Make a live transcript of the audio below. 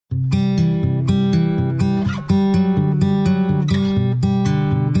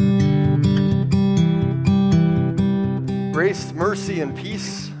mercy and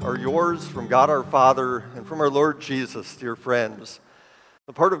peace are yours from God our Father and from our Lord Jesus, dear friends.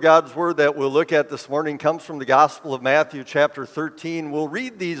 The part of God's Word that we'll look at this morning comes from the Gospel of Matthew, chapter 13. We'll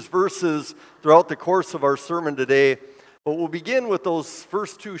read these verses throughout the course of our sermon today, but we'll begin with those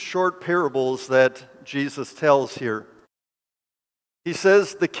first two short parables that Jesus tells here. He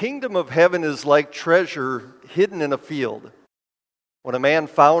says, "The kingdom of heaven is like treasure hidden in a field. When a man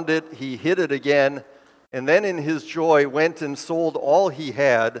found it, he hid it again, and then in his joy went and sold all he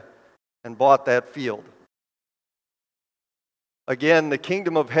had and bought that field. Again, the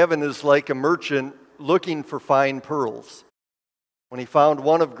kingdom of heaven is like a merchant looking for fine pearls. When he found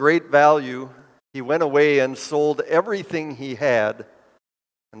one of great value, he went away and sold everything he had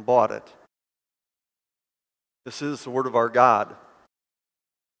and bought it." This is the word of our God.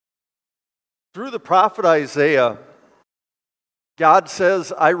 Through the prophet Isaiah, God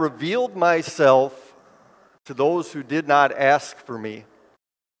says, "I revealed myself to those who did not ask for me.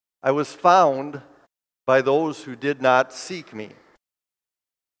 I was found by those who did not seek me."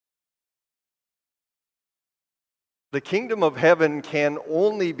 The kingdom of heaven can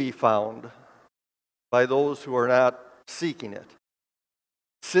only be found by those who are not seeking it.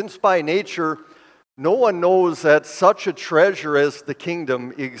 Since by nature, no one knows that such a treasure as the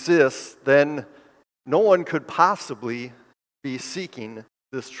kingdom exists, then no one could possibly be seeking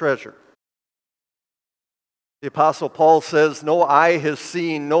this treasure. The Apostle Paul says, "No eye has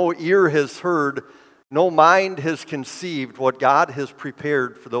seen, no ear has heard, no mind has conceived what God has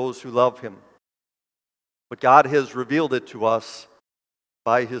prepared for those who love Him. But God has revealed it to us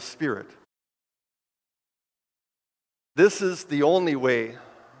by His Spirit." This is the only way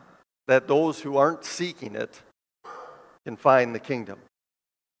that those who aren't seeking it can find the kingdom.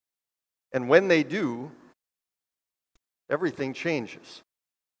 And when they do, everything changes.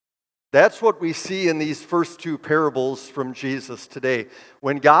 That's what we see in these first two parables from Jesus today.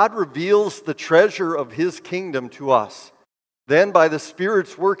 When God reveals the treasure of His kingdom to us, then by the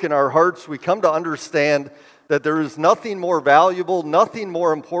Spirit's work in our hearts, we come to understand that there is nothing more valuable, nothing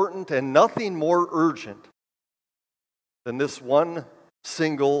more important, and nothing more urgent than this one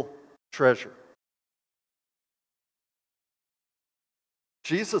single treasure.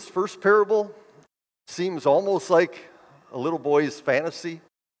 Jesus' first parable seems almost like a little boy's fantasy.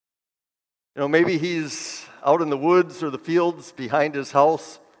 Maybe he's out in the woods or the fields behind his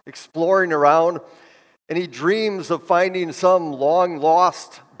house, exploring around, and he dreams of finding some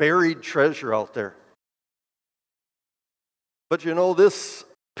long-lost, buried treasure out there. But this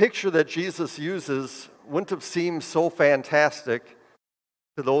picture that Jesus uses wouldn't have seemed so fantastic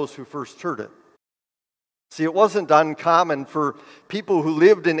to those who first heard it. See, it wasn't uncommon for people who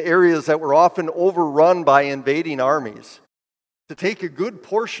lived in areas that were often overrun by invading armies to take a good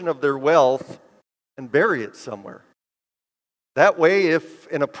portion of their wealth and bury it somewhere. That way, if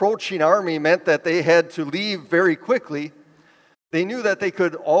an approaching army meant that they had to leave very quickly, they knew that they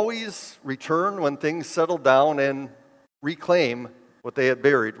could always return when things settled down and reclaim what they had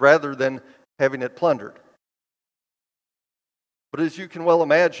buried, rather than having it plundered. But as you can well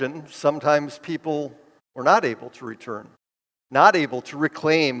imagine, sometimes people were not able to return, not able to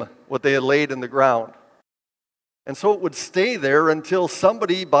reclaim what they had laid in the ground. And so it would stay there until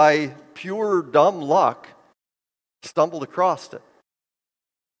somebody, by pure dumb luck, stumbled across it.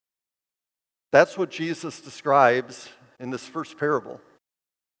 That's what Jesus describes in this first parable.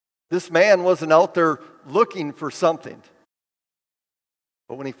 This man wasn't out there looking for something,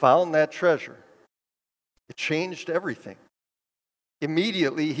 but when he found that treasure, it changed everything.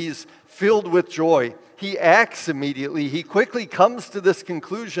 Immediately, he's filled with joy. He acts immediately. He quickly comes to this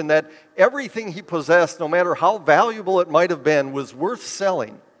conclusion that everything he possessed, no matter how valuable it might have been, was worth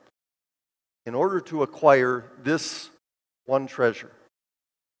selling in order to acquire this one treasure.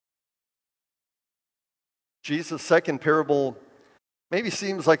 Jesus' second parable maybe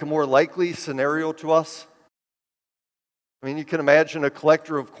seems like a more likely scenario to us. You can imagine a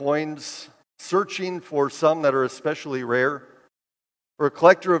collector of coins searching for some that are especially rare, or a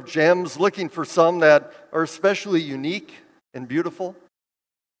collector of gems looking for some that are especially unique and beautiful.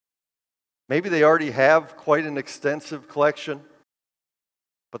 Maybe they already have quite an extensive collection,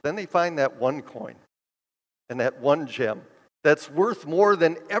 but then they find that one coin and that one gem that's worth more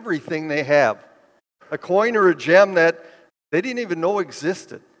than everything they have. A coin or a gem that they didn't even know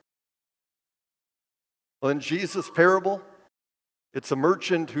existed. Well, in Jesus' parable, it's a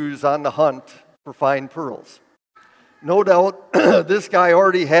merchant who's on the hunt for fine pearls. No doubt this guy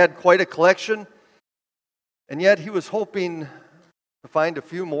already had quite a collection, and yet he was hoping to find a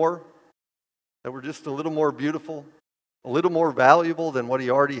few more that were just a little more beautiful, a little more valuable than what he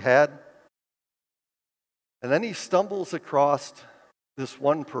already had. And then he stumbles across this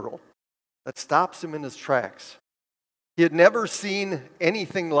one pearl that stops him in his tracks. He had never seen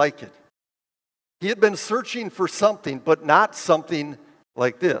anything like it. He had been searching for something, but not something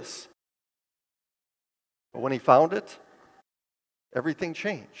like this. But when he found it, everything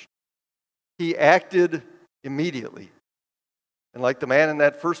changed. He acted immediately. And like the man in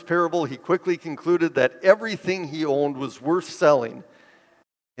that first parable, he quickly concluded that everything he owned was worth selling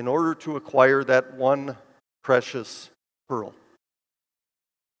in order to acquire that one precious pearl.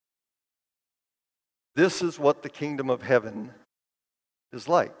 This is what the kingdom of heaven is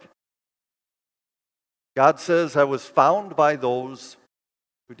like. God says, I was found by those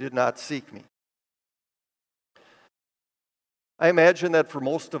who did not seek me. I imagine that for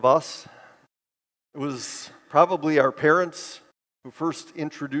most of us, it was probably our parents who first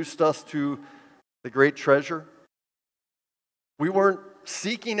introduced us to the great treasure. We weren't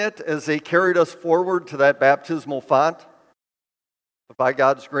seeking it as they carried us forward to that baptismal font, but by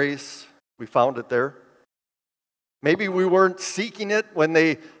God's grace, we found it there. Maybe we weren't seeking it when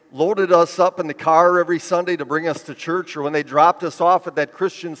they loaded us up in the car every Sunday to bring us to church, or when they dropped us off at that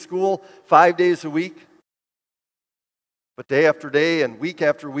Christian school 5 days a week. But day after day and week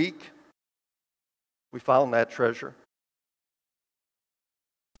after week, we found that treasure.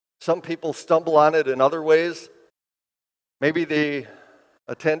 Some people stumble on it in other ways. Maybe they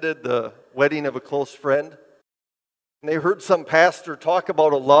attended the wedding of a close friend, and they heard some pastor talk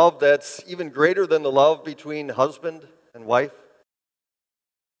about a love that's even greater than the love between husband and wife.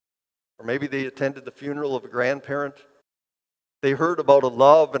 Or maybe they attended the funeral of a grandparent. They heard about a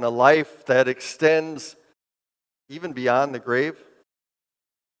love and a life that extends even beyond the grave.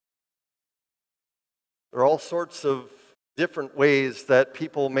 There are all sorts of different ways that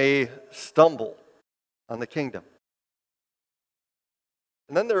people may stumble on the kingdom.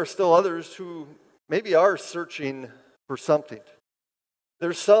 And then there are still others who maybe are searching for something.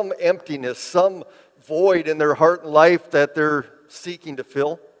 There's some emptiness, some void in their heart and life that they're seeking to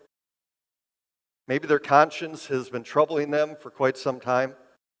fill. Maybe their conscience has been troubling them for quite some time.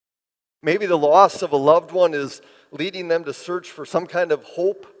 Maybe the loss of a loved one is leading them to search for some kind of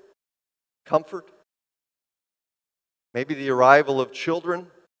hope, comfort. Maybe the arrival of children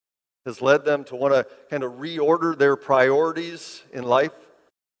has led them to want to kind of reorder their priorities in life.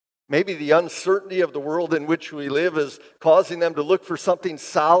 Maybe the uncertainty of the world in which we live is causing them to look for something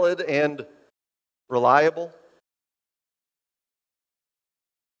solid and reliable.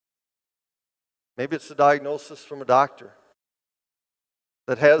 Maybe it's a diagnosis from a doctor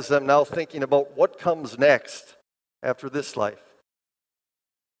that has them now thinking about what comes next after this life.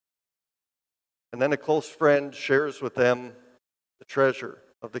 And then a close friend shares with them the treasure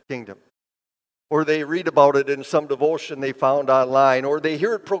of the kingdom. Or they read about it in some devotion they found online. Or they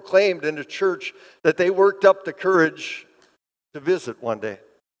hear it proclaimed in a church that they worked up the courage to visit one day.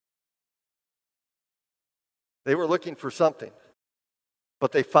 They were looking for something,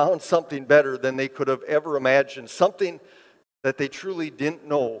 but they found something better than they could have ever imagined. Something that they truly didn't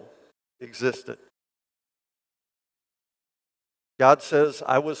know existed. God says,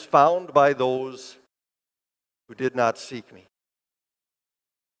 I was found by those who did not seek me.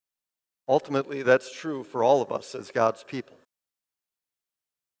 Ultimately, that's true for all of us as God's people.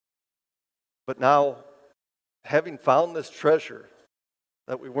 But now, having found this treasure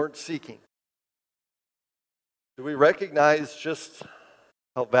that we weren't seeking, do we recognize just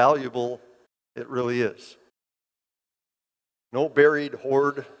how valuable it really is? No buried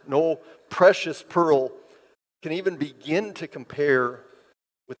hoard, no precious pearl can even begin to compare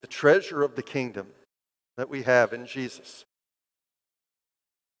with the treasure of the kingdom that we have in Jesus.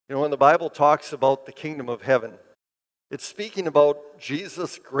 You know, when the Bible talks about the kingdom of heaven, it's speaking about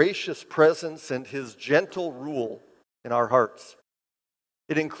Jesus' gracious presence and his gentle rule in our hearts.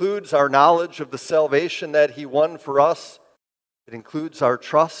 It includes our knowledge of the salvation that he won for us. It includes our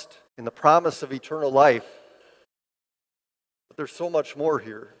trust in the promise of eternal life. But there's so much more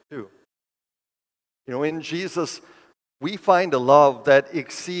here, too. You know, in Jesus, we find a love that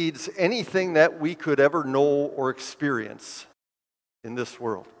exceeds anything that we could ever know or experience in this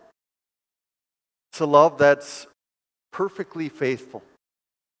world. It's a love that's perfectly faithful.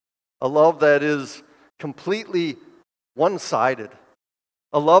 A love that is completely one-sided.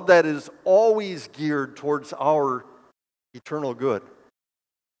 A love that is always geared towards our eternal good.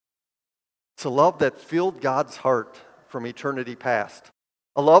 It's a love that filled God's heart from eternity past.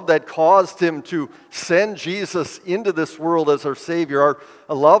 A love that caused him to send Jesus into this world as our Savior.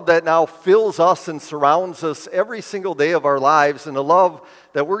 A love that now fills us and surrounds us every single day of our lives. And a love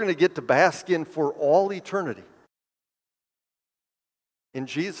that we're going to get to bask in for all eternity. In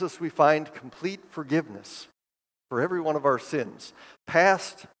Jesus, we find complete forgiveness for every one of our sins,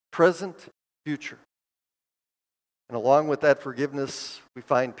 past, present, future. And along with that forgiveness, we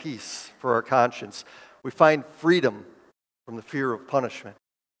find peace for our conscience. We find freedom from the fear of punishment.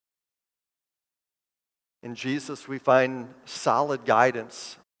 In Jesus, we find solid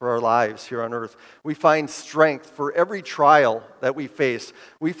guidance for our lives here on earth. We find strength for every trial that we face.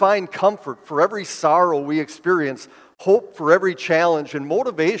 We find comfort for every sorrow we experience, hope for every challenge, and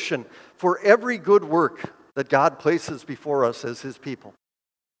motivation for every good work that God places before us as His people.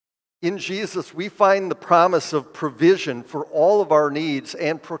 In Jesus, we find the promise of provision for all of our needs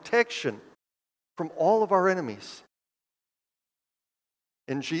and protection from all of our enemies.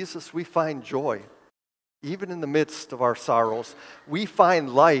 In Jesus, we find joy, even in the midst of our sorrows. We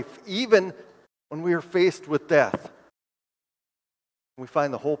find life, even when we are faced with death. We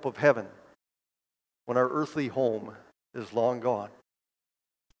find the hope of heaven when our earthly home is long gone.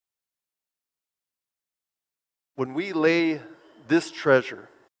 When we lay this treasure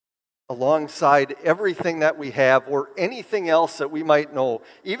alongside everything that we have or anything else that we might know,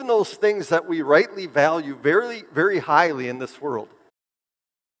 even those things that we rightly value very, very highly in this world,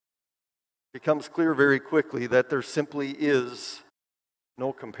 it becomes clear very quickly that there simply is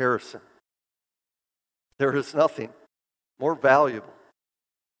no comparison. There is nothing more valuable,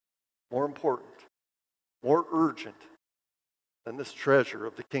 more important, more urgent than this treasure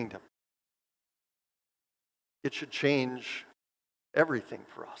of the kingdom. It should change everything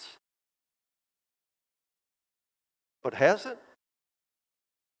for us. But has it?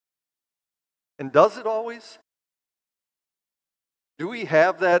 And does it always? Do we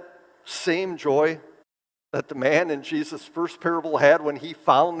have that same joy that the man in Jesus' first parable had when he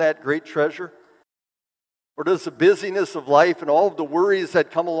found that great treasure? Or does the busyness of life and all of the worries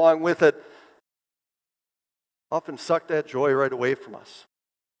that come along with it often suck that joy right away from us?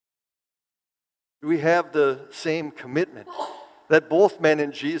 Do we have the same commitment that both men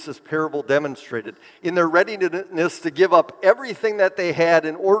in Jesus' parable demonstrated in their readiness to give up everything that they had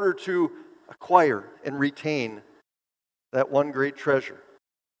in order to acquire and retain that one great treasure?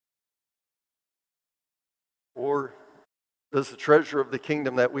 Or does the treasure of the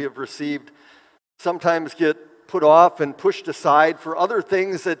kingdom that we have received sometimes get put off and pushed aside for other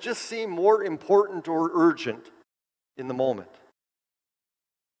things that just seem more important or urgent in the moment?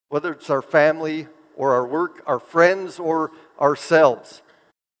 Whether it's our family or our work, our friends or ourselves.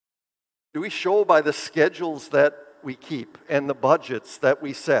 Do we show by the schedules that we keep and the budgets that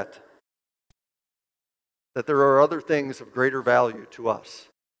we set that there are other things of greater value to us?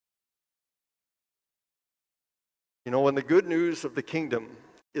 You know, when the good news of the kingdom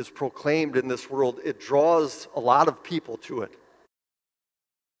is proclaimed in this world, it draws a lot of people to it.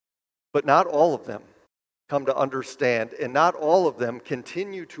 But not all of them come to understand, and not all of them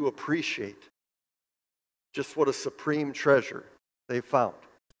continue to appreciate just what a supreme treasure they found.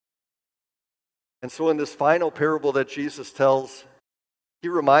 And so in this final parable that Jesus tells, He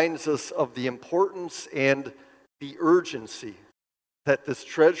reminds us of the importance and the urgency that this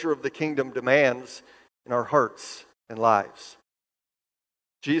treasure of the kingdom demands in our hearts and lives.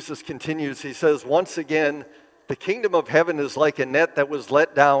 Jesus continues, He says, once again, the kingdom of heaven is like a net that was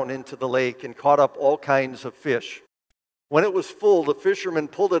let down into the lake and caught up all kinds of fish. When it was full, the fishermen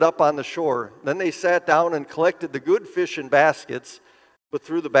pulled it up on the shore. Then they sat down and collected the good fish in baskets, but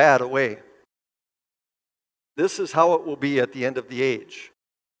threw the bad away. This is how it will be at the end of the age.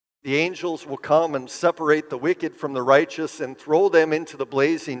 The angels will come and separate the wicked from the righteous and throw them into the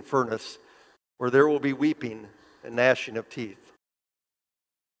blazing furnace, where there will be weeping and gnashing of teeth.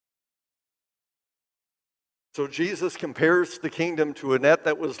 So Jesus compares the kingdom to a net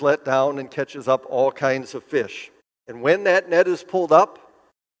that was let down and catches up all kinds of fish. And when that net is pulled up,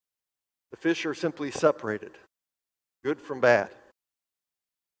 the fish are simply separated, good from bad.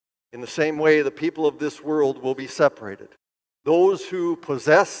 In the same way, the people of this world will be separated. Those who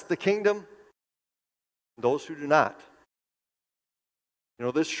possess the kingdom, and those who do not. You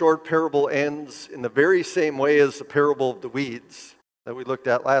know, this short parable ends in the very same way as the parable of the weeds that we looked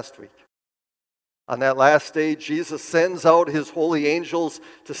at last week. On that last day, Jesus sends out His holy angels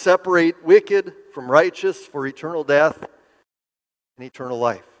to separate wicked from righteous for eternal death and eternal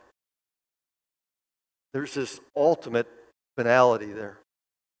life. There's this ultimate finality there.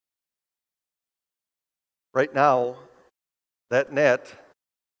 Right now, that net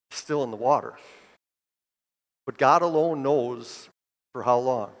is still in the water. But God alone knows for how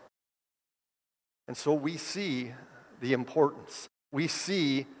long. And so we see the importance. We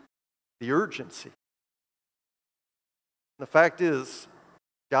see the urgency. The fact is,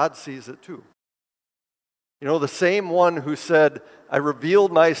 God sees it too. You know, the same one who said, I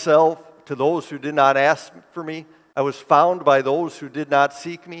revealed myself to those who did not ask for me. I was found by those who did not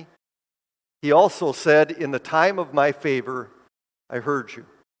seek me. He also said, in the time of my favor, I heard you.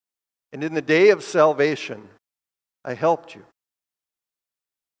 And in the day of salvation, I helped you.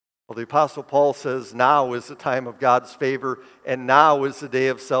 Well, the Apostle Paul says, now is the time of God's favor, and now is the day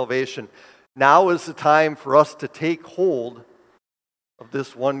of salvation. Now is the time for us to take hold of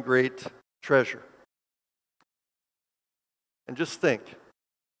this one great treasure. And just think,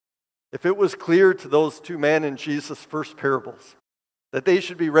 if it was clear to those two men in Jesus' first parables that they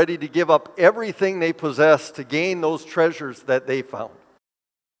should be ready to give up everything they possess to gain those treasures that they found,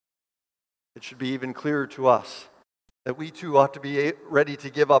 it should be even clearer to us that we too ought to be ready to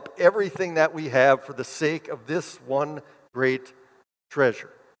give up everything that we have for the sake of this one great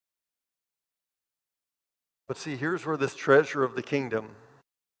treasure. But see, here's where this treasure of the kingdom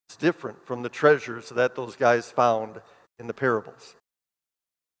is different from the treasures that those guys found in the parables.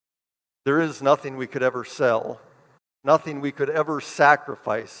 There is nothing we could ever sell, nothing we could ever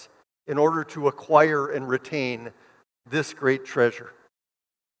sacrifice in order to acquire and retain this great treasure.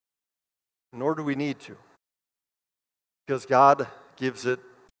 Nor do we need to, because God gives it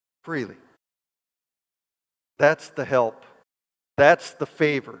freely. That's the help. That's the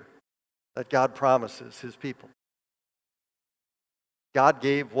favor that God promises His people. God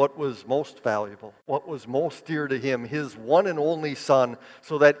gave what was most valuable, what was most dear to Him, His one and only Son,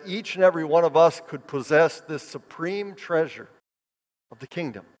 so that each and every one of us could possess this supreme treasure of the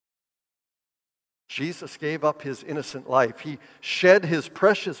kingdom. Jesus gave up His innocent life. He shed His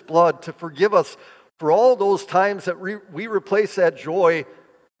precious blood to forgive us for all those times that we replaced that joy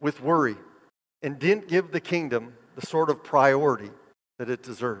with worry and didn't give the kingdom the sort of priority that it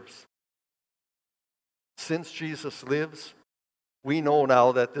deserves. Since Jesus lives, we know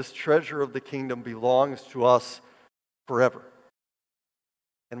now that this treasure of the kingdom belongs to us forever.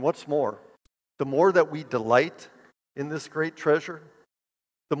 And what's more, the more that we delight in this great treasure,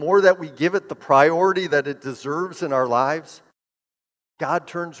 the more that we give it the priority that it deserves in our lives, God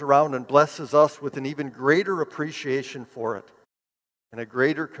turns around and blesses us with an even greater appreciation for it and a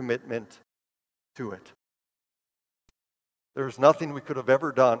greater commitment to it. There's nothing we could have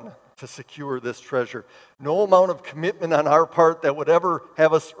ever done to secure this treasure. No amount of commitment on our part that would ever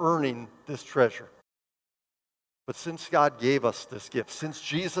have us earning this treasure. But since God gave us this gift, since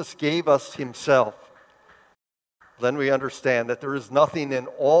Jesus gave us Himself, then we understand that there is nothing in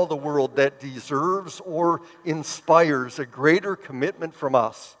all the world that deserves or inspires a greater commitment from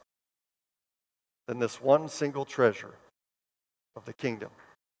us than this one single treasure of the kingdom.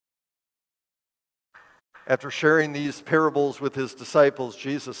 After sharing these parables with His disciples,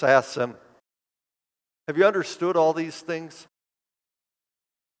 Jesus asks them, have you understood all these things?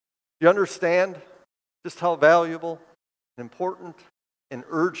 Do you understand just how valuable and important and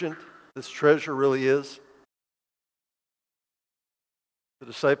urgent this treasure really is? The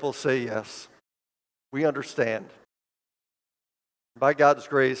disciples say, yes, we understand. By God's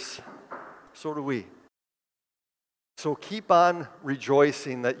grace, so do we. So keep on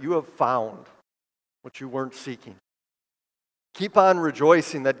rejoicing that you have found what you weren't seeking. Keep on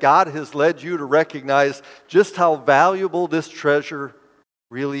rejoicing that God has led you to recognize just how valuable this treasure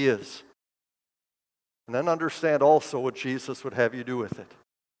really is. And then understand also what Jesus would have you do with it.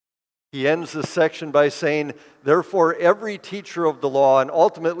 He ends this section by saying, therefore, every teacher of the law, and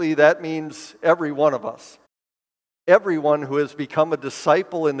ultimately that means every one of us, everyone who has become a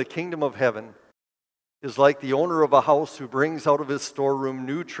disciple in the kingdom of heaven, is like the owner of a house who brings out of his storeroom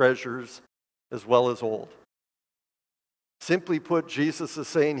new treasures as well as old. Simply put, Jesus is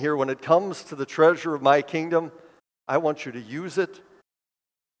saying here, when it comes to the treasure of my kingdom, I want you to use it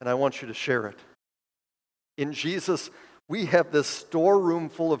and I want you to share it. In Jesus, we have this storeroom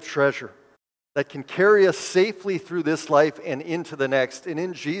full of treasure that can carry us safely through this life and into the next. And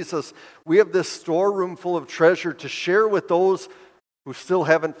in Jesus, we have this storeroom full of treasure to share with those who still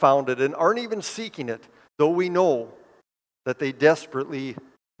haven't found it and aren't even seeking it, though we know that they desperately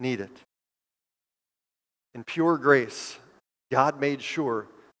need it. In pure grace, God made sure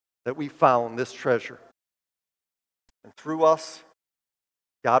that we found this treasure. And through us,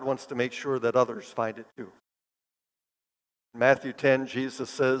 God wants to make sure that others find it too. In Matthew 10, Jesus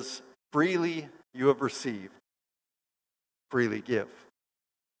says, freely you have received, freely give.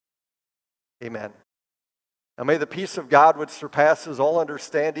 Amen. Now may the peace of God, which surpasses all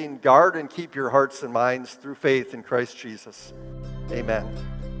understanding, guard and keep your hearts and minds through faith in Christ Jesus.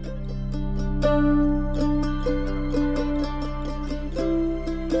 Amen.